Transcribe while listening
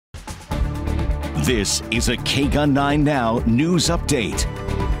This is a KGUN9 Now news update.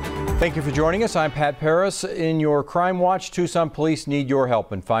 Thank you for joining us. I'm Pat Paris. In your Crime Watch, Tucson police need your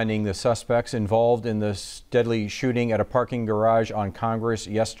help in finding the suspects involved in this deadly shooting at a parking garage on Congress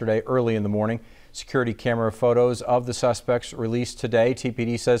yesterday early in the morning. Security camera photos of the suspects released today.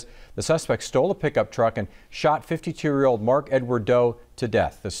 TPD says the suspect stole a pickup truck and shot 52-year-old Mark Edward Doe to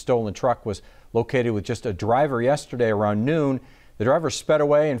death. The stolen truck was located with just a driver yesterday around noon. The driver sped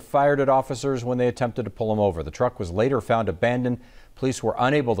away and fired at officers when they attempted to pull him over. The truck was later found abandoned. Police were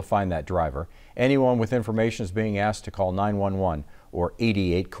unable to find that driver. Anyone with information is being asked to call 911 or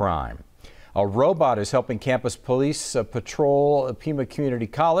 88 Crime. A robot is helping campus police patrol Pima Community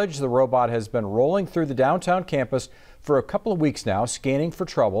College. The robot has been rolling through the downtown campus for a couple of weeks now, scanning for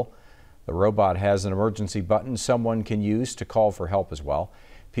trouble. The robot has an emergency button someone can use to call for help as well.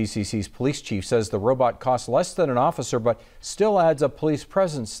 PCC's police chief says the robot costs less than an officer, but still adds a police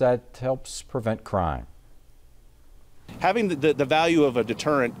presence that helps prevent crime. Having the value of a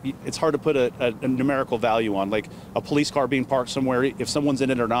deterrent, it's hard to put a numerical value on. Like a police car being parked somewhere, if someone's in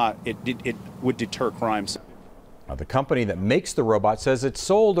it or not, it would deter crimes. The company that makes the robot says it's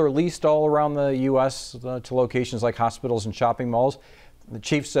sold or leased all around the U.S. To locations like hospitals and shopping malls. The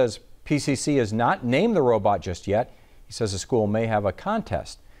chief says PCC has not named the robot just yet. He says the school may have a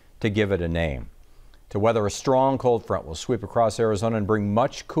contest to give it a name. To weather a strong cold front will sweep across Arizona and bring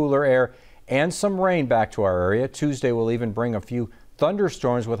much cooler air and some rain back to our area. Tuesday will even bring a few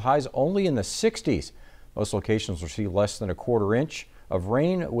thunderstorms with highs only in the 60s. Most locations will see less than a quarter inch of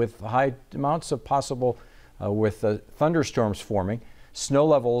rain with high amounts of possible with thunderstorms forming. Snow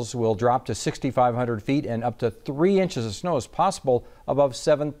levels will drop to 6,500 feet and up to 3 inches of snow is possible above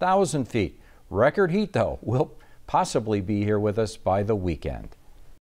 7,000 feet. Record heat, though, will possibly be here with us by the weekend.